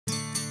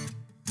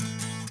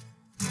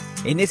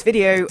In this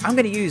video, I'm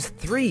going to use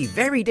 3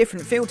 very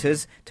different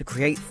filters to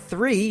create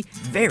 3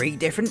 very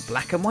different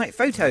black and white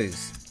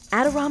photos.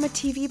 Adorama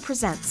TV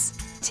presents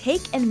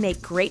Take and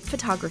Make Great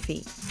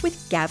Photography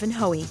with Gavin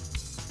Hoey,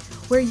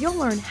 where you'll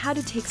learn how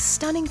to take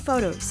stunning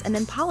photos and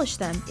then polish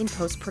them in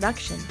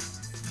post-production.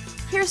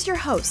 Here's your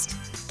host,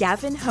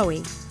 Gavin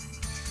Hoey.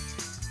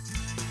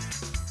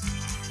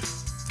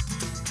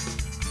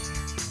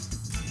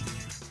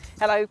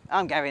 Hello,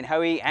 I'm Gavin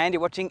Hoey and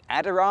you're watching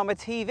Adorama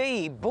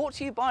TV, brought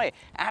to you by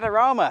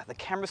Adorama, the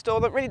camera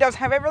store that really does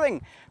have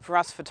everything for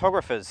us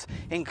photographers,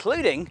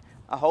 including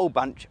a whole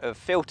bunch of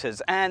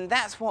filters. And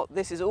that's what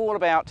this is all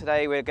about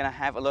today. We're going to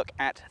have a look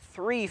at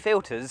 3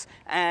 filters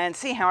and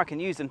see how I can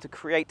use them to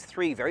create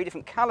 3 very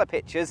different color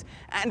pictures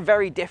and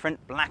very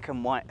different black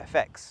and white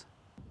effects.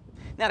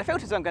 Now the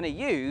filters I'm going to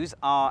use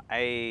are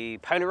a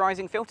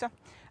polarizing filter,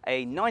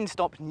 a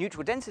 9-stop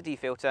neutral density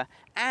filter,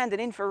 and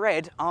an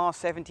infrared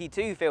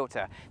R72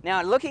 filter.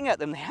 Now looking at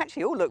them, they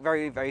actually all look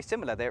very, very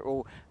similar. They're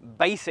all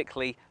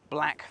basically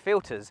black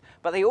filters,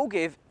 but they all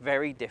give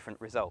very different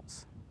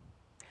results.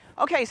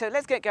 Okay, so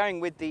let's get going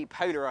with the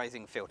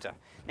polarizing filter.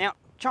 Now,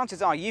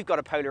 chances are you've got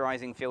a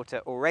polarizing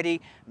filter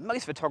already.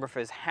 Most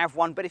photographers have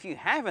one, but if you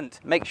haven't,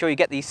 make sure you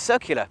get the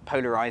circular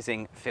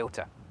polarizing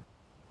filter.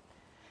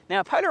 Now,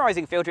 a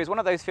polarizing filter is one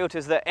of those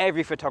filters that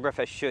every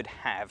photographer should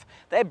have.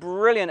 They're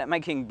brilliant at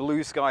making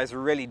blue skies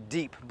really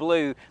deep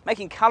blue,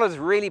 making colors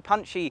really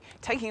punchy,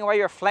 taking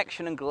away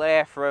reflection and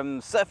glare from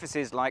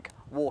surfaces like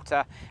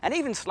water, and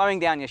even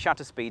slowing down your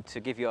shutter speed to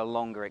give you a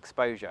longer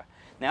exposure.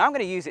 Now, I'm going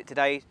to use it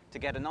today to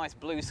get a nice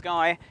blue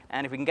sky,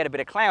 and if we can get a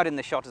bit of cloud in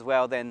the shot as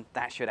well, then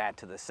that should add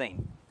to the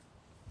scene.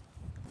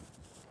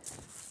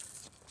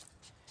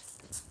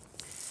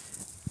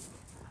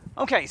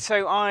 Okay,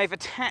 so I've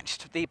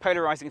attached the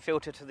polarizing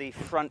filter to the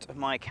front of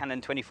my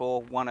Canon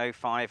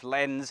 24-105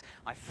 lens.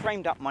 I've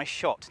framed up my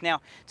shot.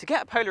 Now, to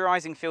get a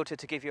polarizing filter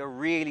to give you a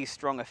really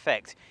strong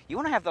effect, you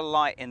want to have the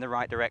light in the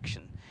right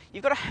direction.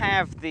 You've got to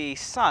have the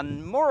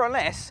sun more or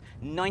less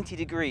 90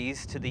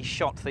 degrees to the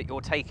shot that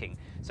you're taking.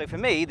 So for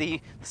me,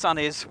 the sun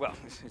is, well,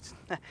 it's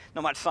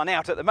not much sun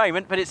out at the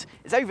moment, but it's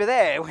over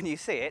there when you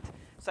see it.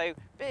 So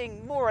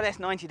being more or less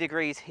 90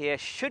 degrees here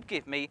should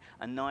give me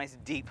a nice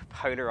deep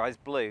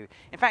polarized blue.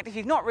 In fact, if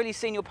you've not really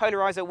seen your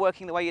polarizer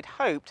working the way you'd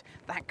hoped,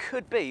 that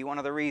could be one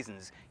of the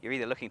reasons. You're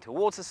either looking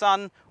towards the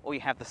sun or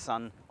you have the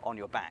sun on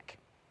your back.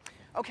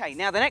 Okay,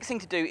 now the next thing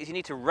to do is you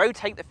need to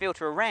rotate the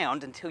filter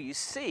around until you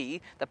see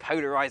the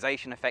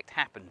polarization effect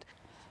happened.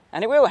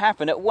 And it will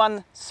happen at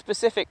one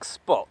specific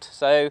spot,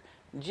 so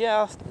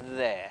just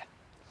there.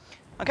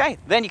 Okay,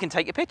 then you can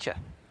take your picture.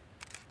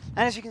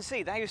 And as you can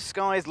see, those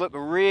skies look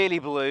really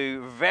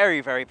blue,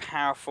 very, very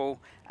powerful,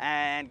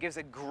 and gives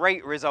a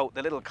great result.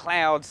 The little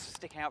clouds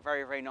stick out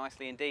very, very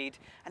nicely indeed.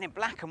 And in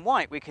black and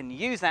white, we can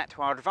use that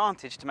to our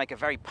advantage to make a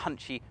very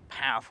punchy,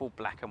 powerful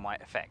black and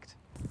white effect.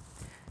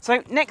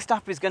 So next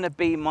up is going to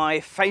be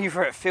my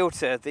favorite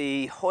filter,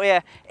 the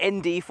Hoya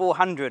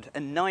ND400, a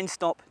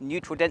 9-stop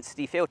neutral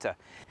density filter.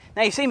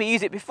 Now you've seen me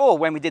use it before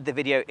when we did the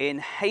video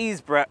in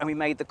Haysborough and we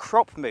made the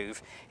crop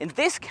move. In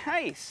this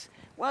case,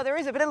 well, there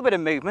is a little bit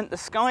of movement. The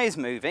sky is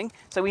moving,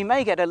 so we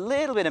may get a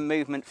little bit of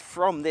movement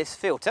from this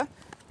filter.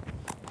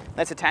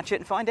 Let's attach it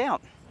and find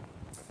out.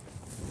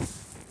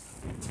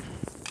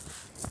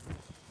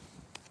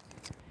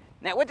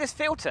 Now with this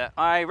filter,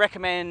 I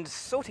recommend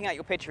sorting out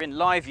your picture in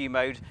live view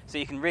mode so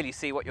you can really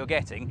see what you're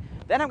getting.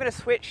 Then I'm going to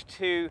switch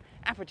to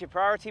aperture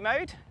priority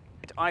mode.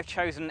 I've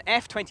chosen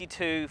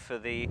f22 for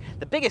the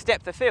biggest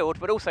depth of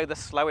field, but also the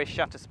slowest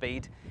shutter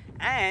speed.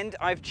 And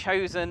I've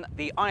chosen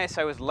the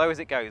ISO as low as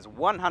it goes,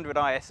 100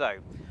 ISO.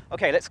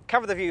 Okay, let's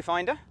cover the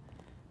viewfinder.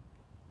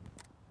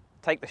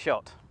 Take the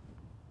shot.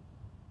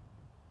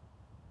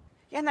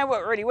 Yeah, that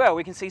worked really well.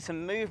 We can see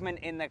some movement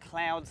in the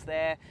clouds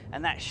there,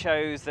 and that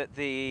shows that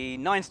the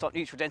 9-stop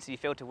neutral density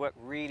filter worked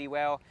really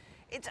well.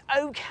 It's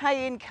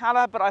okay in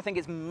color, but I think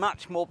it's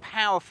much more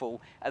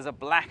powerful as a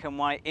black and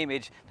white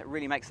image that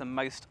really makes the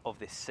most of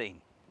this scene.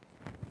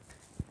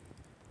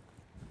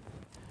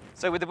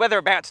 So with the weather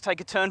about to take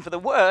a turn for the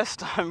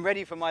worst, I'm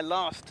ready for my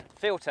last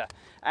filter.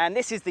 And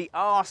this is the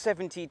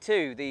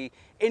R72, the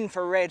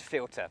infrared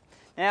filter.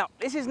 Now,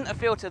 this isn't a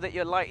filter that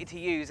you're likely to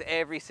use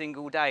every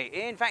single day.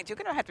 In fact, you're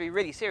going to have to be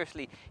really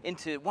seriously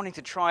into wanting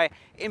to try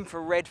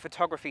infrared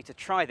photography to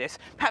try this.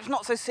 Perhaps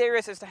not so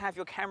serious as to have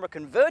your camera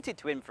converted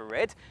to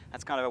infrared.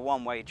 That's kind of a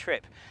one-way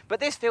trip. But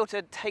this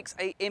filter takes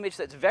an image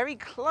that's very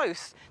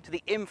close to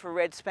the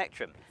infrared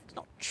spectrum. It's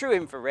not true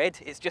infrared,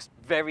 it's just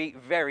very,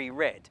 very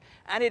red.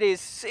 And it is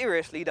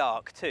seriously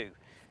dark too.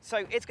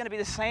 So it's going to be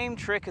the same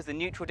trick as the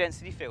neutral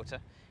density filter.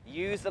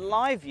 Use the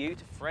live view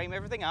to frame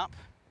everything up.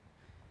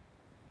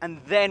 And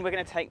then we're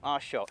going to take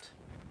our shot.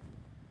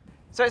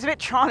 So it's a bit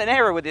trial and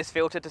error with this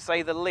filter, to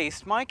say the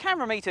least. My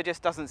camera meter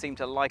just doesn't seem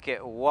to like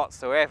it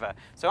whatsoever.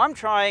 So I'm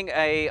trying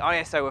a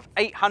ISO of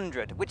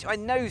 800, which I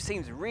know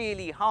seems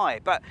really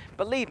high, but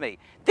believe me,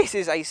 this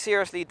is a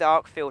seriously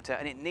dark filter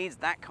and it needs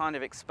that kind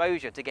of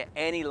exposure to get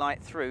any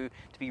light through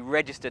to be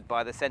registered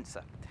by the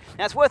sensor.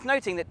 Now it's worth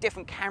noting that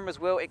different cameras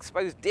will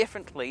expose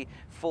differently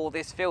for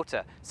this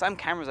filter. Some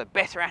cameras are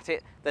better at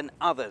it than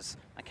others.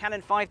 A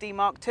Canon 5D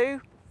Mark II,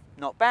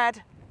 not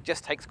bad.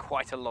 Just takes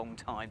quite a long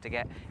time to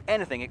get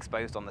anything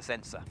exposed on the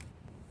sensor.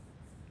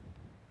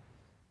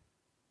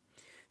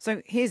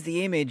 So here's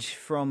the image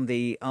from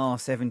the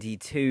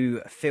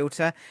R72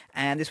 filter,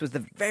 and this was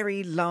the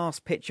very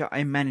last picture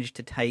I managed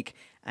to take.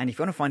 And if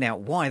you want to find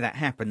out why that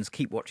happens,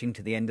 keep watching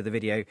to the end of the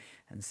video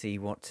and see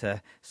what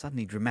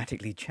suddenly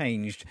dramatically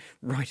changed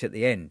right at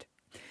the end.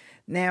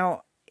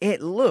 Now,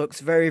 it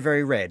looks very,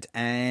 very red,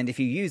 and if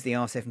you use the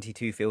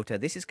R72 filter,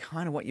 this is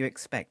kind of what you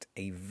expect,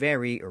 a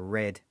very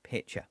red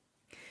picture.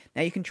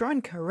 Now you can try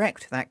and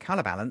correct that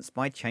colour balance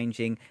by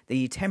changing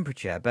the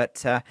temperature,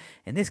 but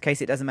in this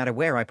case it doesn't matter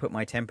where I put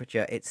my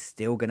temperature, it's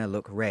still going to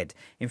look red.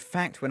 In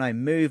fact, when I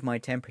move my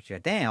temperature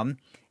down,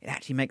 it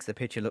actually makes the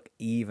picture look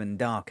even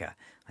darker.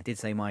 I did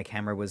say my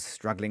camera was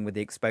struggling with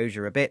the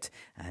exposure a bit,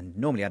 and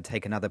normally I'd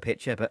take another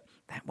picture, but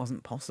that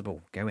wasn't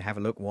possible. Go have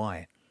a look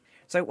why.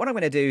 So what I'm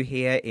going to do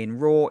here in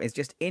RAW is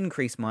just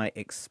increase my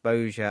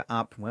exposure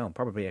up, well,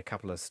 probably a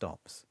couple of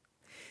stops.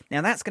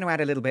 Now that's going to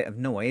add a little bit of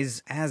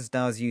noise, as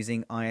does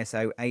using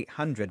ISO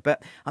 800,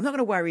 but I'm not going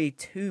to worry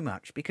too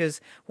much,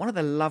 because one of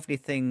the lovely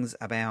things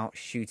about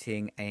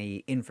shooting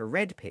an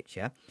infrared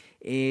picture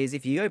is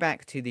if you go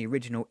back to the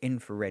original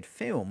infrared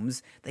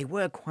films, they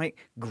were quite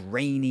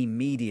grainy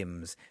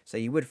mediums, so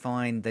you would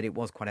find that it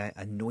was quite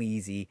a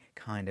noisy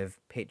kind of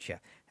picture,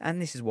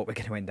 and this is what we're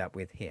going to end up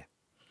with here.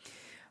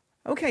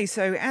 Okay,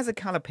 so as a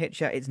colour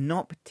picture, it's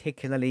not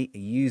particularly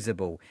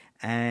usable,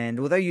 and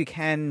although you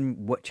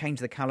can change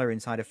the colour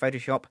inside of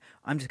Photoshop,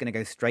 I'm just going to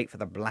go straight for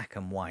the black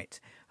and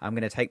white. I'm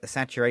going to take the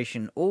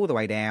saturation all the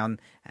way down,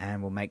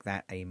 and we'll make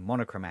that a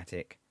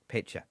monochromatic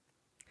picture.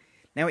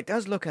 Now it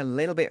does look a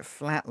little bit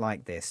flat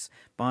like this.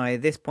 By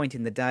this point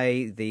in the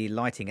day, the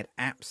lighting had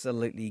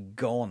absolutely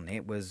gone.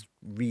 It was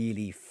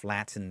really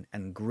flat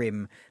and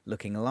grim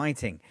looking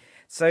lighting.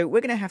 So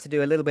we're going to have to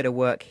do a little bit of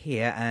work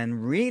here,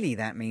 and really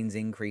that means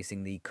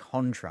increasing the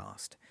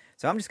contrast.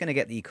 So I'm just going to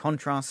get the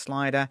contrast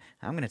slider.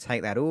 I'm going to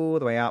take that all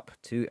the way up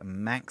to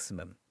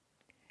maximum.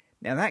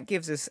 Now that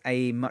gives us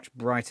a much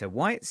brighter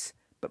whites,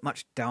 but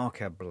much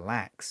darker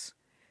blacks.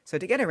 So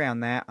to get around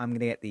that, I'm going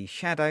to get the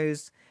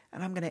shadows,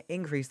 and I'm going to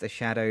increase the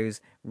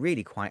shadows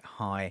really quite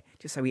high,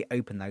 just so we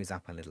open those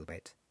up a little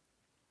bit.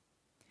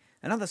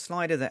 Another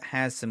slider that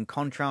has some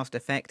contrast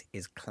effect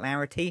is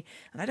clarity,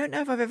 and I don't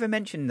know if I've ever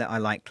mentioned that I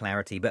like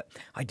clarity, but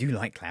I do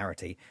like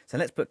clarity, so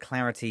let's put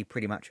clarity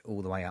pretty much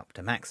all the way up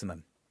to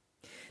maximum.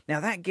 Now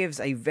that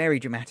gives a very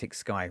dramatic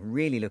sky,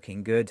 really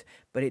looking good,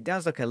 but it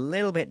does look a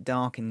little bit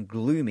dark and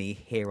gloomy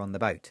here on the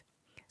boat.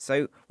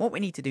 So what we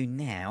need to do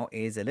now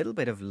is a little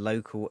bit of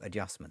local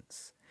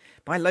adjustments.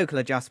 By local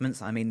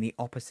adjustments, I mean the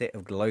opposite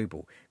of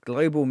global.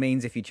 Global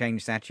means if you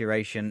change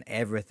saturation,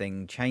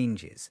 everything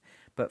changes.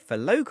 But for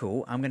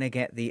local, I'm going to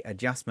get the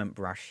adjustment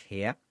brush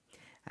here.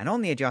 And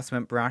on the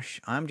adjustment brush,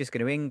 I'm just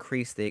going to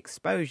increase the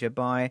exposure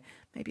by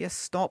maybe a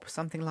stop,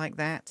 something like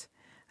that.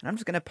 And I'm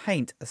just going to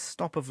paint a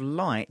stop of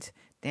light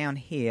down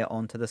here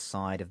onto the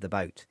side of the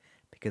boat.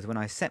 Because when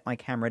I set my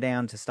camera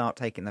down to start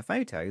taking the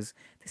photos,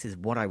 this is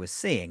what I was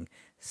seeing.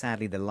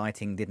 Sadly, the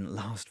lighting didn't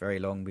last very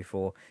long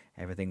before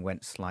everything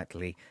went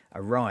slightly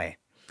awry.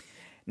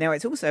 Now,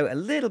 it's also a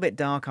little bit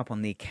dark up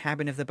on the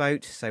cabin of the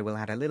boat, so we'll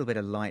add a little bit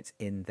of light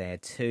in there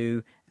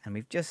too. And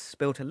we've just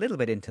spilt a little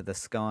bit into the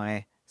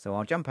sky, so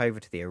I'll jump over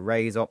to the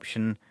erase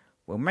option.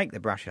 We'll make the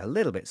brush a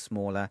little bit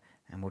smaller,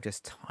 and we'll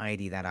just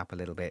tidy that up a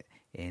little bit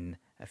in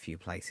a few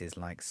places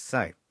like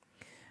so.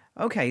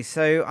 Okay,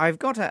 so I've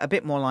got a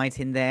bit more light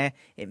in there.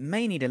 It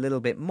may need a little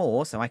bit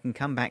more, so I can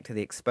come back to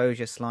the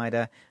exposure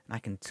slider and I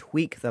can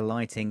tweak the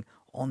lighting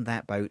on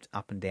that boat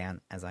up and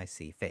down as I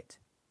see fit.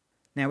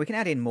 Now we can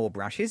add in more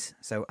brushes,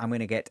 so I'm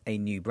going to get a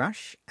new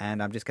brush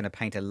and I'm just going to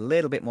paint a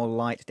little bit more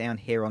light down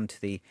here onto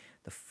the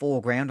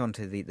foreground,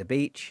 onto the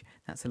beach.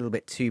 That's a little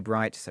bit too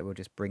bright, so we'll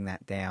just bring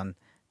that down.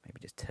 Maybe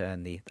just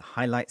turn the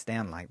highlights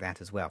down like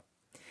that as well.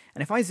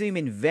 And if I zoom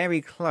in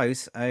very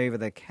close over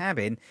the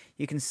cabin,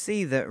 you can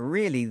see that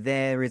really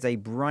there is a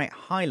bright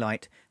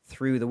highlight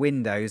through the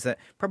windows that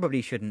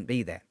probably shouldn't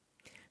be there.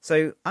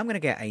 So I'm going to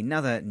get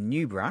another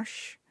new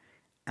brush,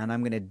 and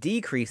I'm going to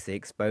decrease the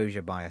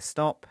exposure by a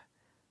stop,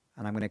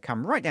 and I'm going to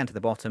come right down to the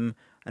bottom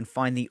and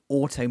find the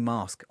auto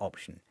mask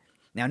option.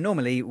 Now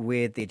normally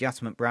with the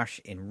adjustment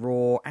brush in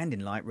RAW and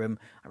in Lightroom,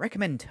 I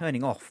recommend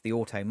turning off the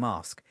auto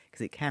mask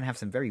because it can have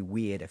some very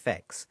weird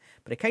effects.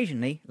 But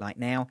occasionally, like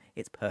now,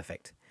 it's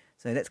perfect.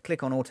 So let's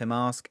click on Auto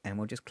Mask and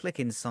we'll just click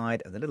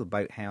inside of the little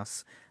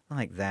boathouse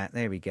like that.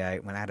 There we go.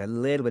 We'll add a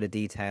little bit of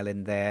detail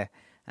in there.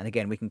 And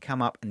again, we can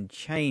come up and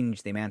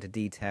change the amount of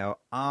detail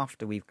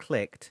after we've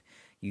clicked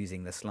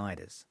using the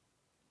sliders.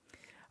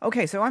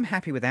 Okay, so I'm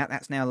happy with that.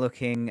 That's now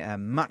looking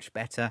much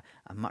better,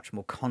 a much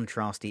more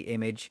contrasty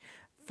image.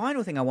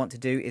 Final thing I want to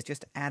do is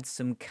just add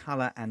some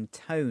colour and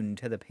tone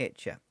to the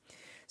picture.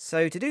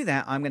 So to do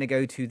that, I'm going to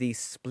go to the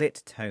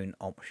split tone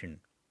option.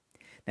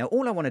 Now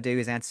all I want to do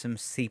is add some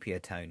sepia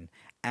tone,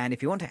 and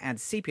if you want to add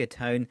sepia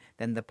tone,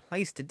 then the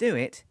place to do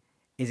it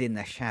is in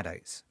the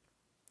shadows.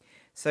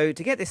 So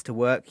to get this to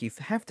work, you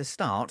have to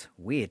start,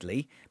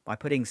 weirdly, by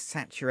putting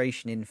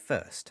saturation in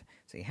first.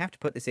 So you have to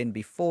put this in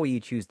before you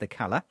choose the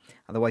colour,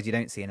 otherwise you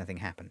don't see anything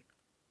happen.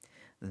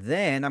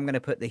 Then I'm going to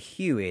put the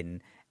hue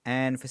in,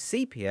 and for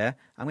sepia,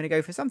 I'm going to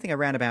go for something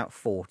around about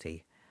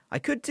 40. I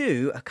could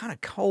do a kind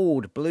of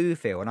cold blue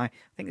feel, and I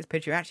think this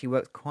picture actually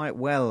works quite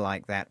well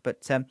like that,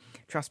 but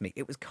trust me,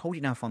 it was cold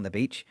enough on the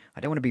beach. I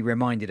don't want to be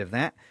reminded of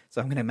that, so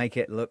I'm going to make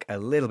it look a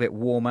little bit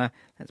warmer.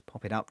 Let's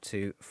pop it up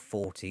to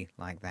 40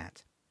 like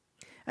that.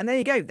 And there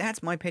you go,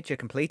 that's my picture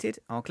completed.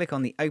 I'll click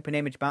on the Open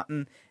Image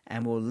button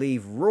and we'll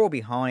leave RAW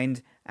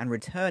behind and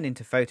return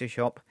into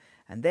Photoshop.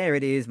 And there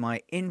it is,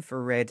 my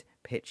infrared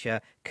picture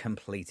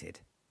completed.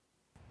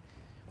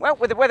 Well,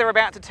 with the weather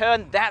about to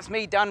turn, that's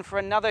me done for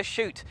another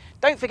shoot.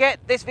 Don't forget,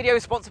 this video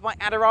is sponsored by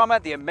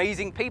Adorama, the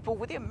amazing people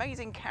with the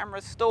amazing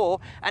camera store.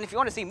 And if you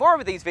want to see more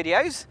of these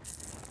videos,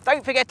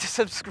 don't forget to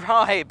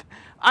subscribe.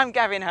 I'm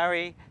Gavin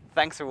Hoey.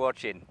 Thanks for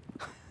watching.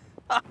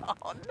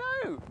 Oh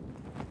no!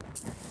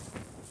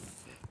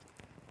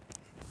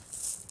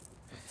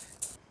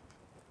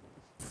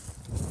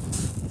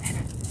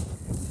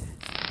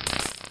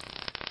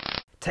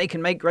 Take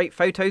and Make Great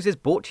Photos is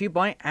brought to you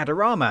by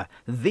Adorama,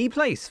 the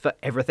place for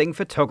everything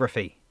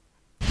photography.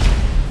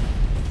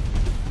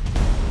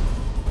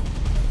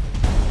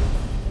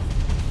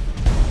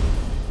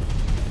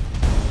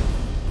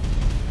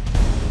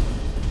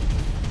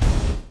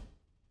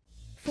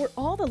 For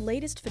all the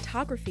latest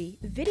photography,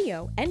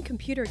 video, and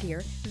computer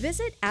gear,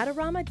 visit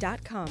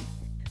Adorama.com.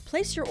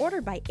 Place your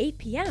order by 8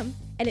 p.m.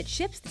 and it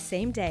ships the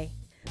same day.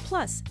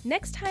 Plus,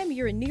 next time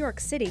you're in New York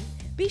City,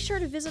 be sure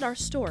to visit our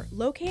store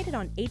located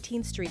on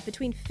 18th Street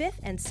between 5th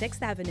and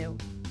 6th Avenue.